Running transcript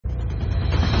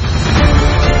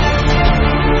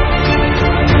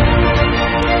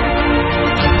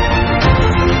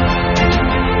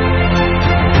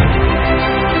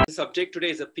subject today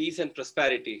is a peace and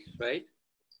prosperity, right?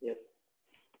 Yes.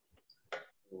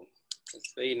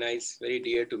 It's very nice, very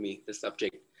dear to me, the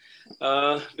subject.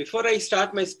 Before I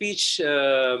start my speech,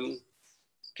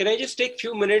 can I just take a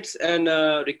few minutes and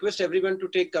request everyone to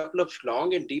take a couple of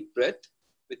long and deep breaths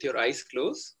with your eyes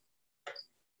closed?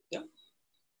 Yeah.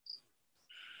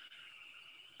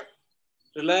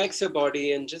 Relax your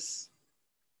body and just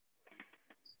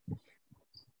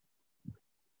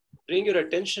bring your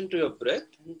attention to your breath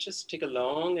and just take a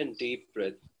long and deep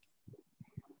breath.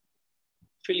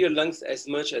 Fill your lungs as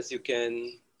much as you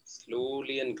can,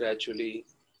 slowly and gradually.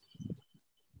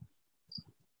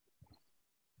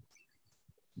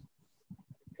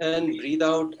 And breathe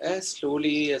out as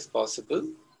slowly as possible.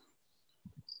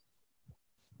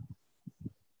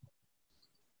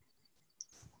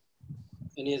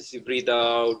 And as you breathe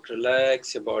out,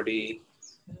 relax your body.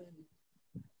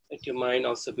 Let your mind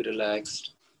also be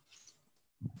relaxed.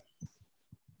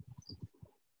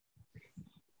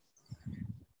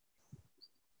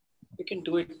 You can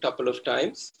do it a couple of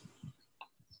times.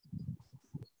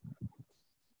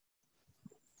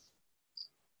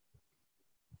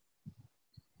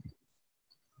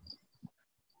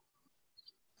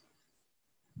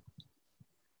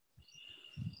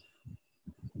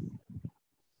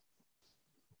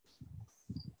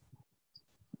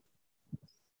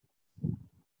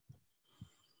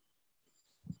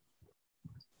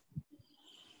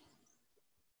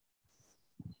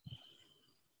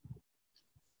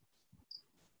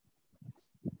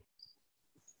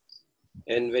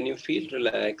 And when you feel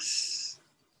relaxed,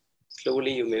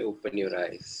 slowly you may open your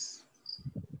eyes.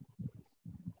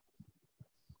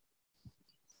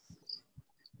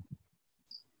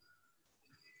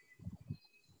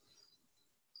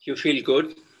 You feel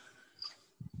good?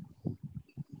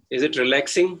 Is it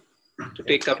relaxing to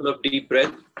take a couple of deep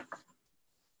breaths?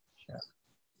 Yeah.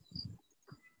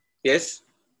 Yes?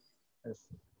 Yes.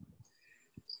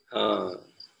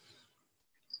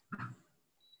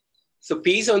 So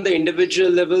peace on the individual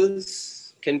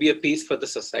levels can be a peace for the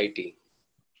society.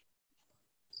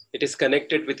 It is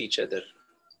connected with each other.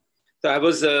 So I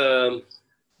was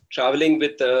traveling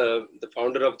with the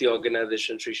founder of the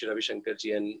organization, Sri Ravi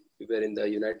Shankarji, and we were in the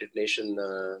United Nations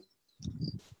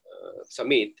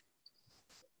summit.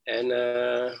 And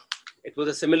it was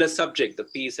a similar subject, the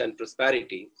peace and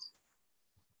prosperity.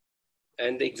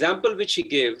 And the example which he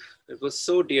gave, it was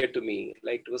so dear to me,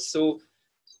 like it was so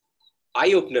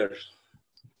eye-opener.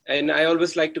 And I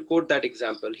always like to quote that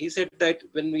example. He said that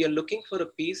when we are looking for a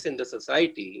peace in the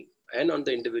society and on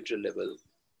the individual level,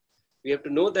 we have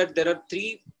to know that there are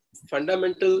three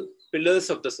fundamental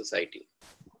pillars of the society.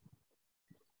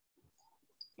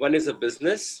 One is a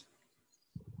business,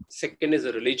 second is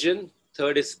a religion,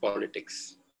 third is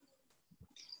politics.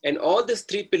 And all these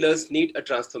three pillars need a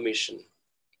transformation.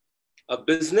 A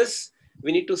business,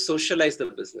 we need to socialize the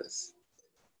business.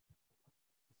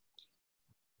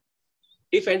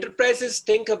 If enterprises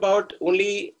think about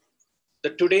only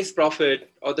the today's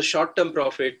profit or the short-term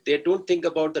profit, they don't think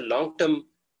about the long-term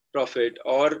profit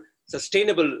or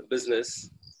sustainable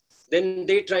business, then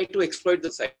they try to exploit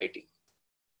the society,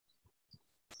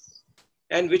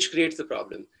 and which creates the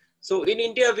problem. So in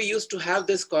India, we used to have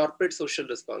this corporate social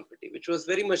responsibility, which was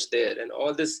very much there, and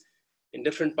all this in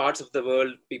different parts of the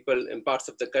world, people in parts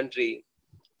of the country,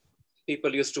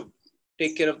 people used to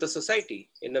take care of the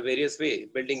society in a various way,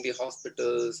 building the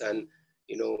hospitals and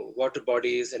water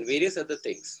bodies and various other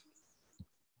things.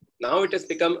 Now it has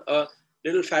become a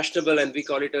little fashionable, and we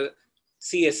call it a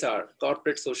CSR,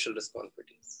 corporate social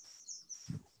responsibility.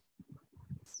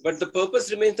 But the purpose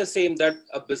remains the same, that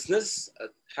a business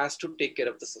has to take care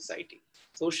of the society,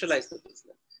 socialize the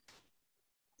business.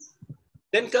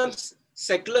 Then comes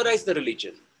secularize the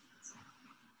religion.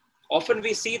 Often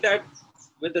we see that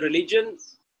when the religion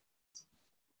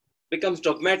becomes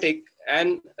dogmatic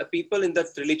and people in that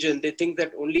religion, they think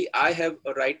that only I have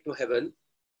a right to heaven,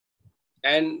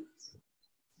 and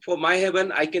for my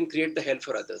heaven, I can create the hell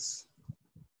for others.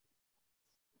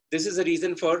 This is a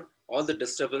reason for all the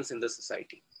disturbance in the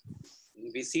society.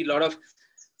 We see a lot of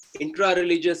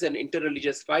intra-religious and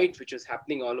inter-religious fight, which is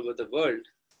happening all over the world,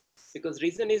 because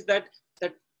reason is that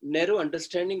narrow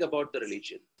understanding about the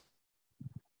religion.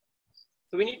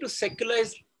 So we need to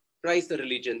secularize the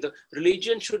religion. The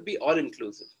religion should be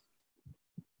all-inclusive.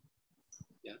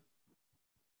 Yeah.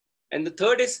 And the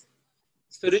third is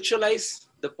spiritualize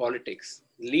the politics.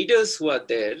 Leaders who are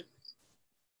there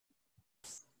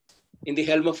in the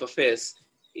helm of affairs,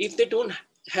 if they don't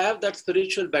have that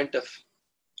spiritual bent of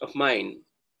mind,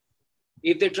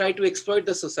 if they try to exploit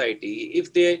the society,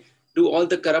 if they do all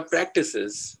the corrupt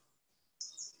practices,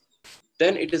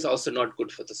 then it is also not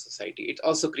good for the society. It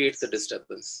also creates the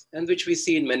disturbance, and which we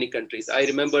see in many countries. I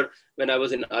remember when I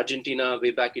was in Argentina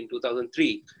way back in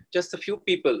 2003, just a few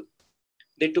people,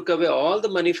 they took away all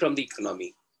the money from the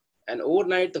economy, and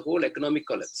overnight the whole economic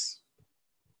collapse.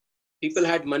 People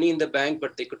had money in the bank,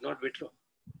 but they could not withdraw,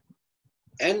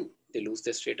 and they lose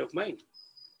their state of mind.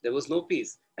 There was no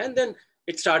peace, and then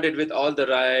it started with all the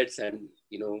riots and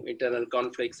internal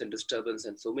conflicts and disturbance,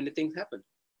 and so many things happened.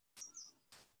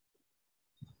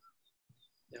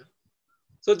 Yeah.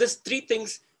 So there's three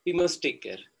things we must take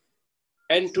care.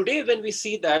 And today, when we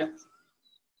see that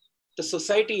the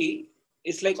society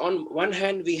is like, on one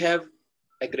hand, we have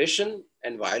aggression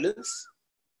and violence,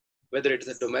 whether it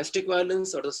is a domestic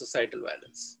violence or the societal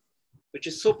violence, which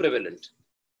is so prevalent.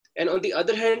 And on the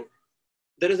other hand,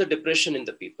 there is a depression in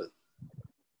the people,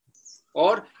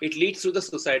 or it leads to the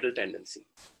suicidal tendency.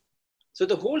 So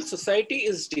the whole society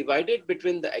is divided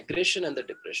between the aggression and the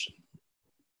depression.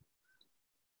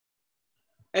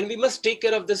 And we must take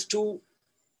care of these two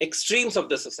extremes of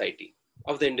the society,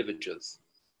 of the individuals.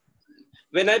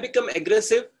 When I become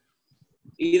aggressive,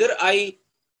 either I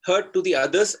hurt to the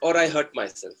others or I hurt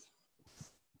myself.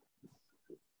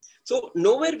 So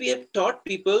nowhere we have taught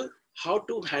people how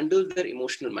to handle their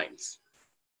emotional minds.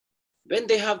 When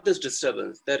they have this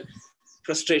disturbance, their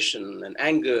frustration and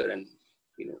anger and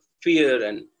fear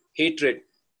and hatred,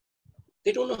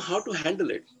 they don't know how to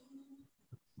handle it.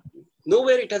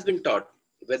 Nowhere it has been taught,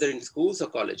 whether in schools or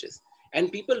colleges.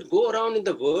 And people go around in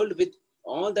the world with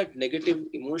all that negative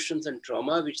emotions and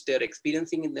trauma which they are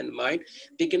experiencing in their mind.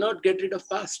 They cannot get rid of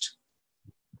past.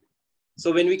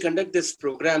 So when we conduct these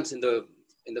programs in the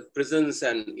prisons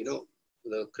and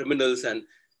the criminals, and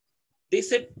they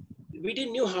said we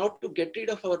didn't know how to get rid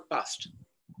of our past,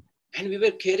 and we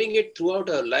were carrying it throughout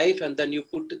our life, and then you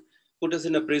put us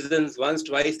in a prisons once,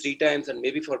 twice, three times, and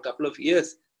maybe for a couple of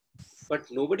years, but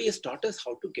nobody has taught us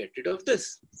how to get rid of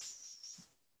this.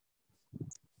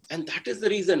 And that is the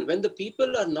reason, when the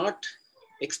people are not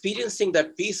experiencing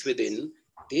that peace within,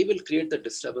 they will create the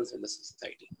disturbance in the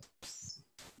society.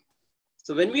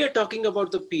 So when we are talking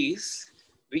about the peace,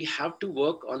 we have to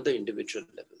work on the individual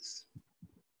levels,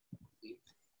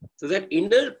 so that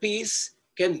inner peace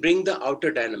can bring the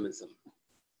outer dynamism.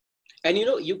 And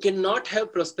you cannot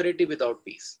have prosperity without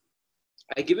peace.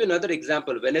 I give you another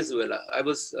example, Venezuela. I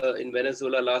was in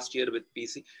Venezuela last year with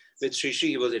Sri.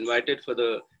 He was invited for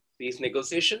the peace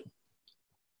negotiation.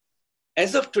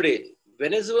 As of today,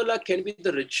 Venezuela can be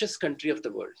the richest country of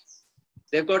the world.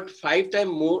 They've got 5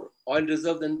 times more oil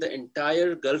reserve than the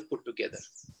entire Gulf put together.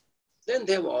 Then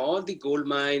they have all the gold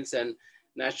mines and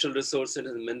natural resources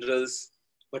and minerals,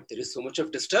 but there is so much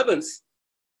of disturbance.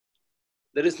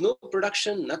 There is no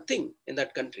production, nothing in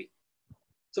that country.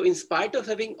 So in spite of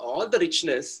having all the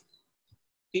richness,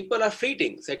 people are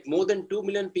fleeing. It's like more than 2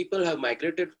 million people have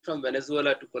migrated from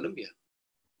Venezuela to Colombia.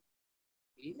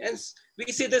 And we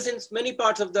see this in many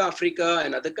parts of the Africa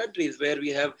and other countries where we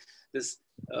have this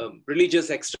religious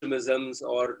extremisms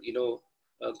or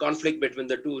conflict between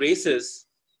the two races.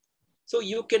 So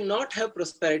you cannot have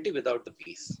prosperity without the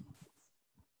peace.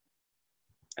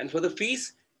 And for the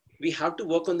peace, we have to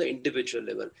work on the individual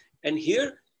level. And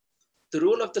here, the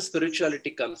role of the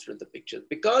spirituality comes into the picture,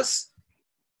 because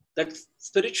that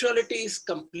spirituality is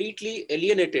completely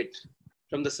alienated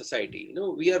from the society.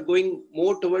 We are going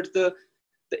more towards the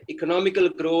economical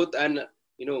growth and,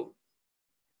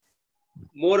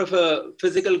 more of a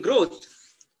physical growth.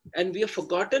 And we have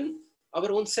forgotten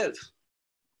our own self.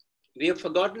 We have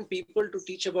forgotten people to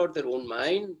teach about their own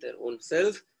mind, their own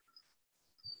self,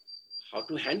 how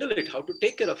to handle it, how to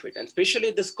take care of it. And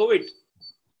especially this COVID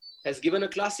has given a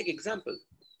classic example.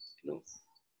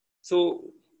 So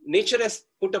nature has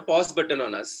put a pause button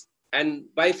on us, and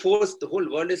by force, the whole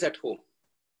world is at home.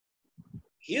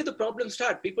 Here the problems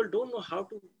start. People don't know how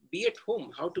to be at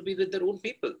home, how to be with their own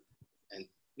people. And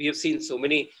we have seen so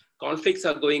many conflicts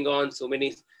are going on, so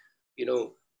many,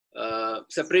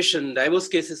 separation, divorce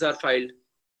cases are filed.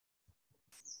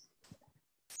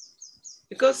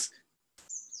 Because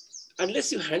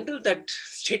unless you handle that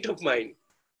state of mind,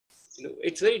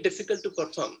 it's very difficult to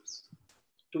perform,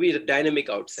 to be dynamic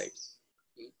outside.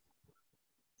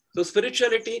 So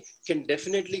spirituality can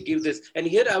definitely give this. And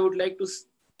here I would like to,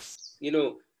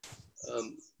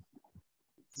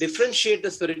 differentiate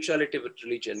the spirituality with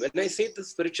religion. When I say the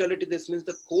spirituality, this means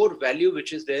the core value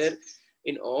which is there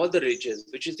in all the religions,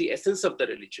 which is the essence of the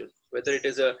religion, whether it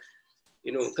is a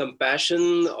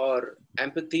compassion or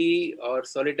empathy or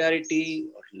solidarity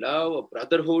or love or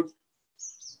brotherhood,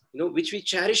 which we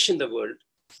cherish in the world,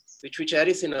 which we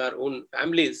cherish in our own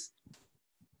families,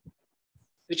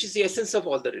 which is the essence of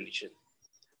all the religion.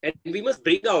 And we must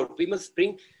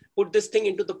put this thing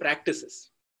into the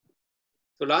practices.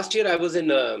 So last year I was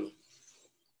in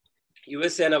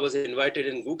USA and I was invited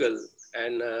in Google.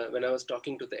 And when I was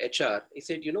talking to the HR, he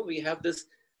said, you know, we have this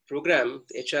program,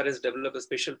 the HR has developed a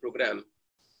special program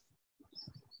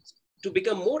to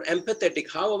become more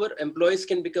empathetic, how our employees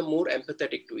can become more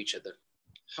empathetic to each other,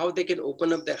 how they can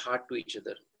open up their heart to each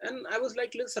other. And I was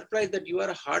like a little surprised that you are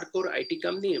a hardcore IT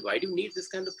company. Why do you need this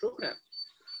kind of program?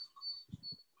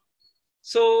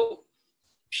 So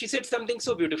she said something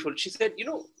so beautiful. She said, you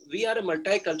know, we are a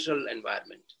multicultural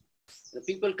environment. The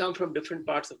people come from different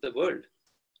parts of the world.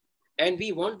 And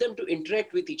we want them to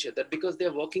interact with each other because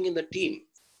they're working in the team.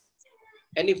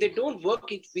 And if they don't work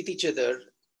with each other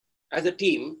as a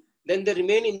team, then they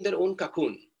remain in their own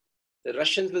cocoon. The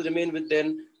Russians will remain with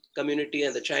their community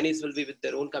and the Chinese will be with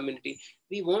their own community.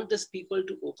 We want these people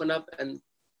to open up and,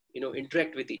 you know,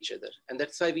 interact with each other. And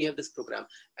that's why we have this program.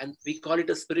 And we call it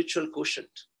a spiritual quotient.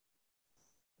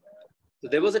 So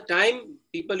there was a time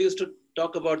people used to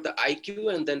talk about the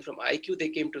IQ, and then from IQ they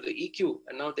came to the EQ,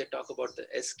 and now they talk about the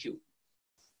SQ.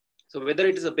 So whether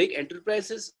it is a big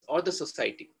enterprises or the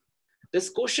society, this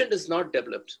quotient is not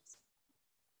developed.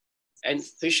 And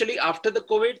especially after the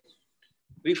COVID,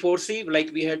 we foresee,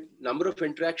 like we had number of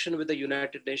interaction with the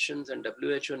United Nations and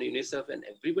WHO and UNICEF, and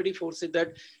everybody foresee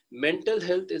that mental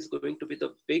health is going to be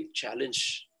the big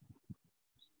challenge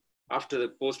after the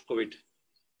post-COVID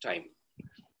time.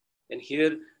 And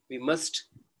here we must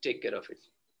take care of it.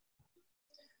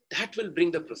 That will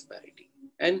bring the prosperity.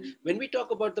 And when we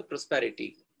talk about the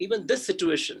prosperity, even this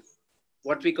situation,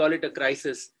 what we call it a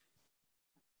crisis,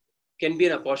 can be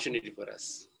an opportunity for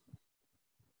us.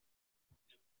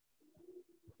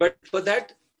 But for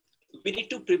that, we need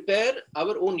to prepare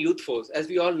our own youth force. As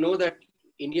we all know that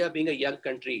India being a young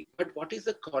country, but what is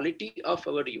the quality of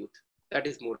our youth? That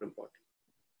is more important.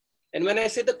 And when I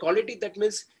say the quality, that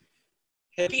means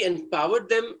have we empowered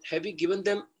them? Have we given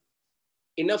them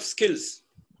enough skills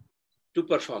to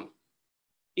perform?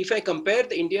 If I compare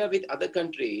the India with other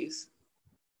countries,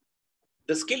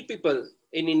 the skilled people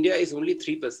in India is only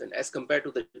 3% as compared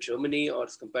to the Germany or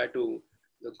as compared to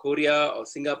the Korea or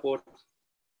Singapore,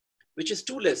 which is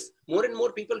too less. More and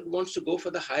more people wants to go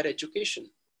for the higher education.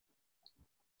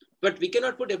 But we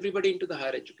cannot put everybody into the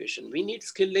higher education. We need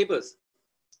skilled laborers.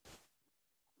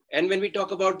 And when we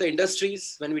talk about the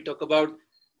industries, when we talk about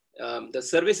the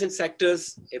service and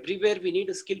sectors, everywhere we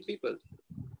need skilled people.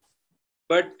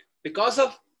 But because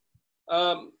of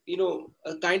you know,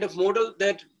 a kind of model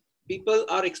that people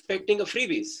are expecting a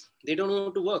freebies, they don't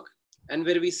want to work. And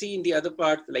where we see in the other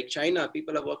part, like China,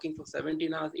 people are working for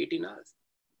 17 hours, 18 hours.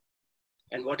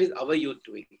 And what is our youth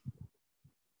doing?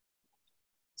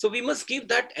 So we must give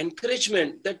that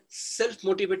encouragement that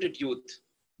self-motivated youth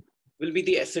will be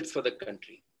the assets for the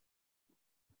country.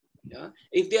 Yeah?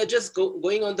 If they are just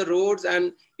going on the roads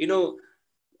and, you know,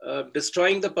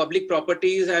 destroying the public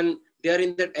properties and they are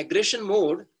in that aggression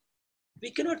mode,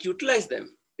 we cannot utilize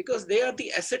them because they are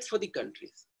the assets for the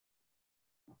countries.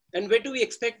 And where do we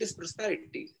expect this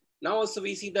prosperity? Now also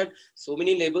we see that so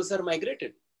many laborers are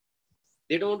migrated.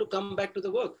 They don't want to come back to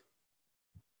the work.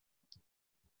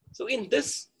 So in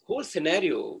this whole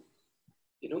scenario,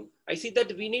 you know, I see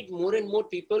that we need more and more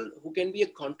people who can be a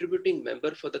contributing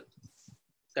member for the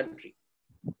country.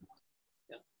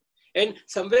 Yeah. And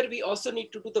somewhere we also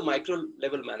need to do the micro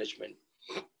level management.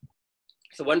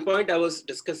 So one point I was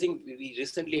discussing, we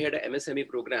recently had a MSME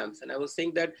programs, and I was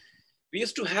saying that we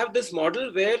used to have this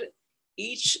model where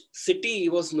each city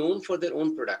was known for their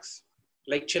own products.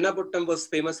 Like Chennapatnam was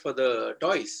famous for the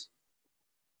toys.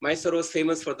 Mysore was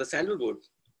famous for the sandalwood.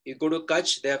 You go to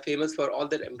Kutch, they are famous for all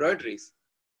their embroideries.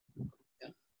 Yeah.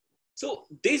 So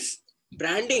this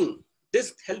branding,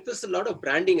 this helps us a lot of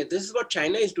branding. And this is what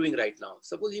China is doing right now.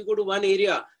 Suppose you go to one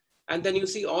area and then you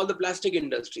see all the plastic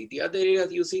industry. The other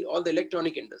areas, you see all the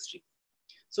electronic industry.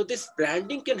 So this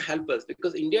branding can help us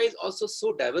because India is also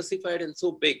so diversified and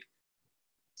so big.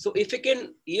 So if we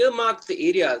can earmark the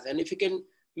areas and if we can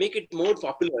make it more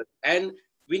popular, and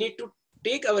we need to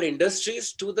take our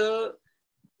industries to the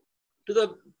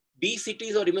B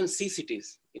cities or even C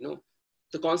cities, you know,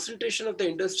 the concentration of the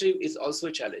industry is also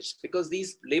a challenge because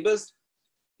these laborers,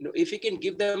 you know, if we can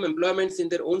give them employments in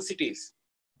their own cities,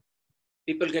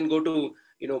 people can go to,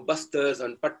 you know, Bastars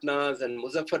and Patnas and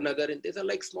Muzaffarnagar, and these are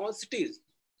like small cities.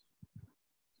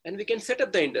 And we can set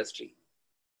up the industry.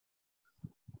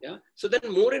 Yeah. So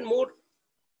then more and more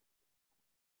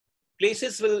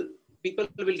places people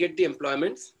will get the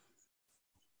employments.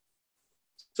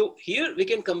 So here we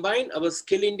can combine our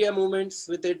Skill India movements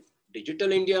with it,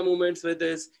 Digital India movements with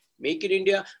this, Make in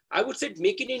India. I would say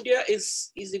Make in India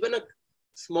is even a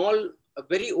small a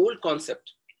very old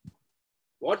concept.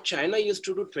 What China used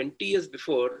to do 20 years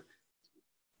before,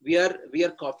 we are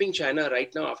copying China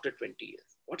right now after 20 years.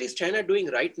 What is China doing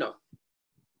right now?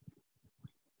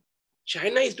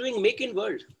 China is doing make in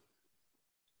world.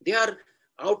 They are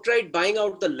outright buying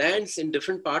out the lands in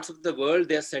different parts of the world.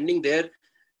 They are sending their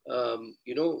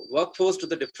workforce to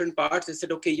the different parts. They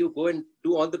said, okay, you go and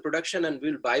do all the production and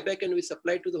we'll buy back and we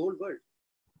supply to the whole world.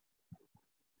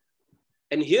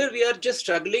 And here we are just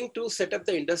struggling to set up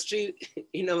the industry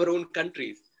in our own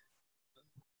countries.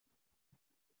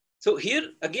 So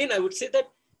here, again, I would say that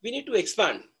we need to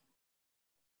expand.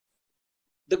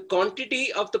 The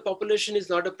quantity of the population is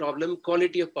not a problem.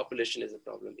 Quality of population is a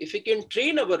problem. If we can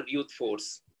train our youth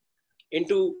force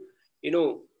into,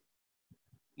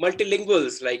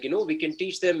 multilinguals, like, we can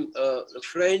teach them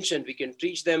French and we can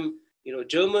teach them,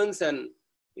 Germans and,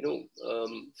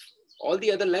 all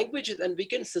the other languages, and we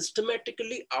can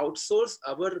systematically outsource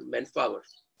our manpower.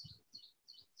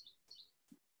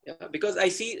 Yeah, because I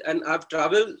see, and I've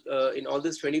traveled in all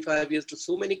this 25 years to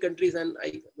so many countries, and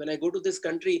when I go to this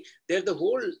country, there the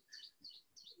whole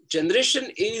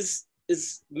generation is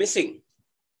missing.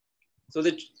 So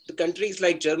the countries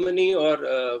like Germany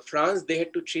or France, they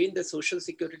had to change their social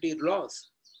security laws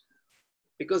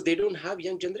because they don't have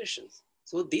young generations.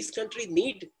 So these countries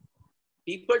need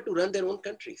people to run their own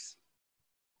countries.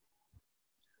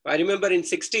 I remember in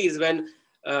 60s when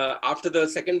after the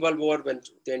Second World War, when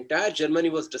the entire Germany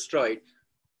was destroyed,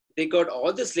 they got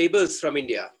all these laborers from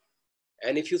India.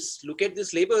 And if you look at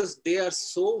these laborers, they are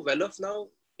so well off now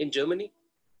in Germany.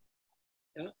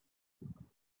 Yeah.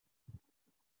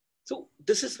 So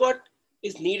this is what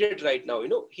is needed right now.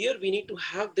 Here we need to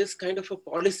have this kind of a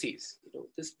policies.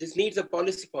 This needs a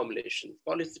policy formulation,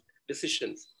 policy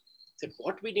decisions. So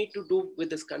what we need to do with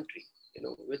this country,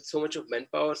 with so much of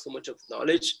manpower, so much of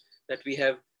knowledge that we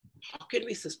have, how can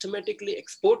we systematically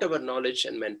export our knowledge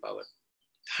and manpower?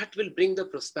 That will bring the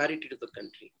prosperity to the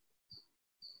country.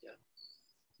 Yeah.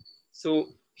 So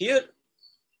here,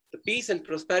 the peace and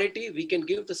prosperity, we can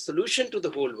give the solution to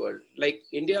the whole world. Like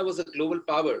India was a global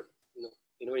power,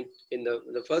 in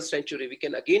the first century, we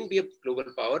can again be a global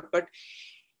power, but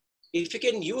if we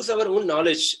can use our own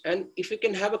knowledge and if we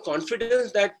can have a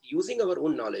confidence that using our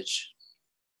own knowledge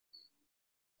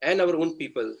and our own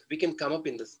people, we can come up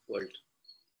in this world.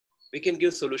 We can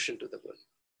give solution to the world.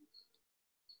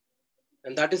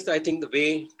 And that is, I think, the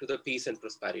way to the peace and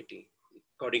prosperity,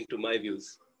 according to my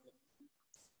views.